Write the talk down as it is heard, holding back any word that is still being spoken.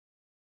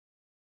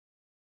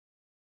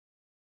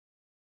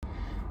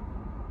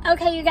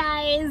Okay, you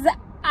guys,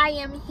 I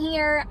am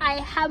here.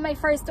 I have my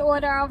first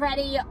order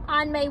already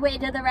on my way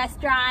to the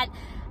restaurant.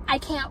 I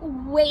can't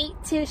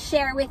wait to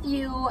share with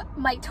you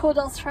my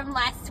totals from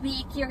last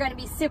week. You're going to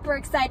be super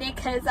excited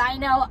because I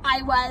know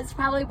I was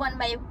probably one of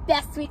my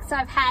best weeks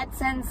I've had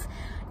since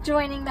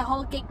joining the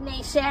whole Gig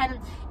Nation.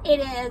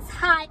 It is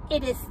hot,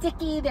 it is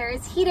sticky,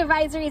 there's heat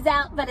advisories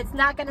out, but it's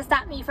not going to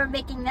stop me from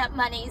making that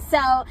money.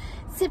 So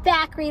sit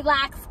back,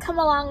 relax, come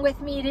along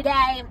with me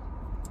today.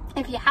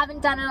 If you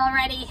haven't done it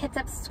already, hit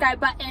the subscribe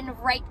button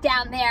right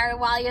down there.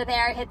 While you're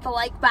there, hit the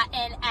like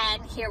button,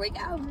 and here we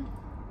go.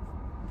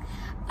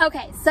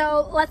 Okay,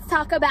 so let's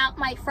talk about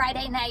my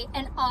Friday night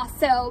and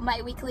also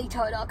my weekly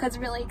total, because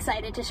I'm really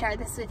excited to share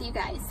this with you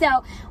guys.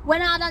 So,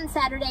 went out on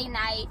Saturday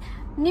night,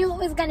 knew it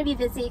was going to be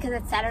busy because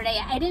it's Saturday.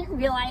 I didn't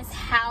realize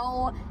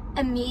how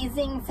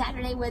amazing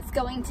Saturday was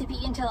going to be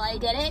until I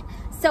did it.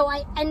 So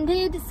I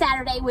ended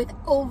Saturday with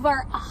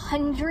over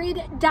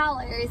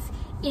 $100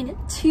 in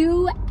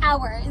 2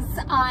 hours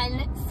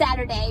on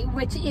Saturday,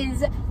 which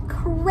is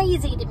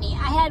crazy to me.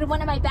 I had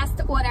one of my best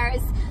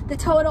orders. The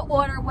total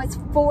order was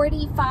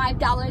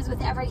 $45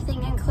 with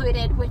everything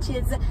included, which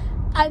is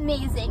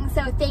amazing.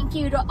 So thank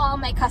you to all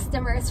my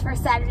customers for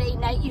Saturday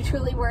night. You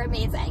truly were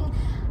amazing.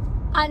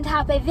 On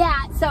top of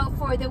that, so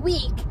for the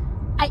week,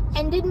 I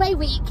ended my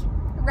week,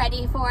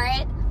 ready for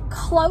it,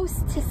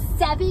 close to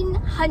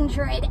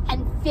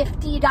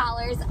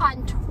 $750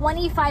 on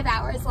 25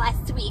 hours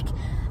last week.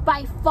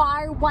 By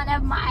far one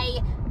of my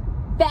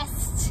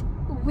best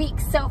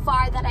weeks so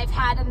far that I've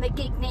had in the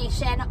Gig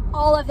Nation.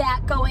 All of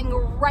that going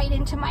right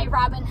into my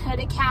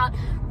Robinhood account,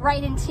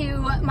 right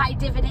into my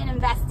dividend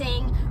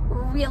investing.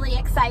 Really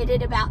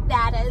excited about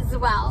that as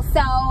well.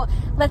 So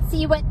let's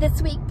see what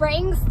this week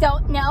brings.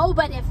 Don't know,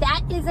 but if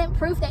that isn't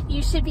proof that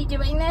you should be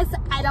doing this,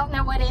 I don't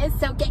know what is.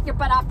 So get your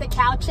butt off the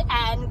couch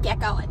and get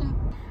going.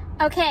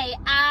 Okay,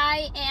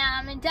 I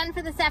am done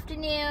for this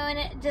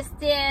afternoon. Just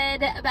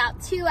did about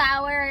 2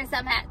 hours.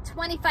 I'm at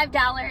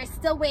 $25.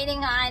 Still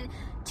waiting on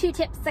 2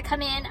 tips to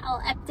come in.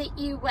 I'll update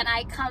you when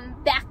I come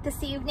back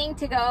this evening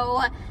to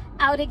go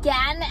out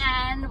again,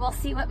 and we'll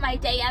see what my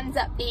day ends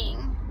up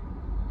being.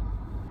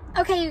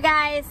 Okay, you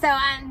guys, so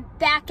I'm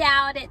back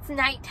out. It's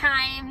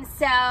nighttime,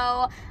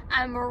 so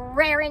I'm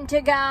raring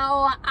to go.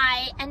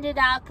 I ended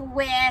up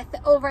with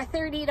over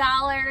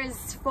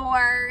 $30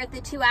 for the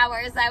 2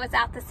 hours I was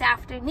out this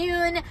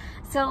afternoon,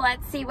 so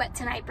let's see what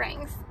tonight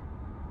brings.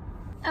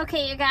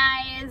 Okay, you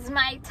guys,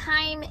 my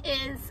time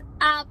is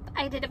up.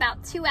 I did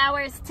about 2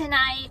 hours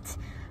tonight.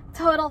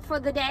 Total for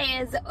the day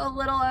is a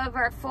little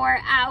over 4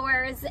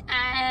 hours,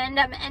 and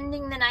I'm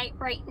ending the night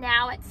right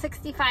now at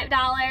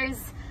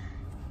 $65.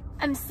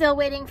 I'm still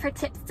waiting for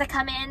tips to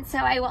come in, so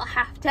I will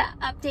have to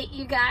update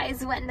you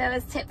guys when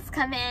those tips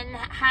come in.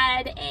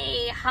 Had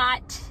a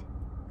hot,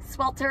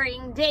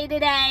 sweltering day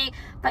today,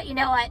 but you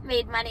know what?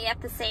 Made money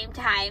at the same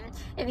time.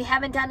 If you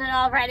haven't done it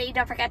already,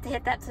 don't forget to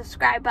hit that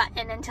subscribe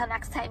button. Until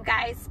next time,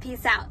 guys,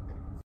 peace out.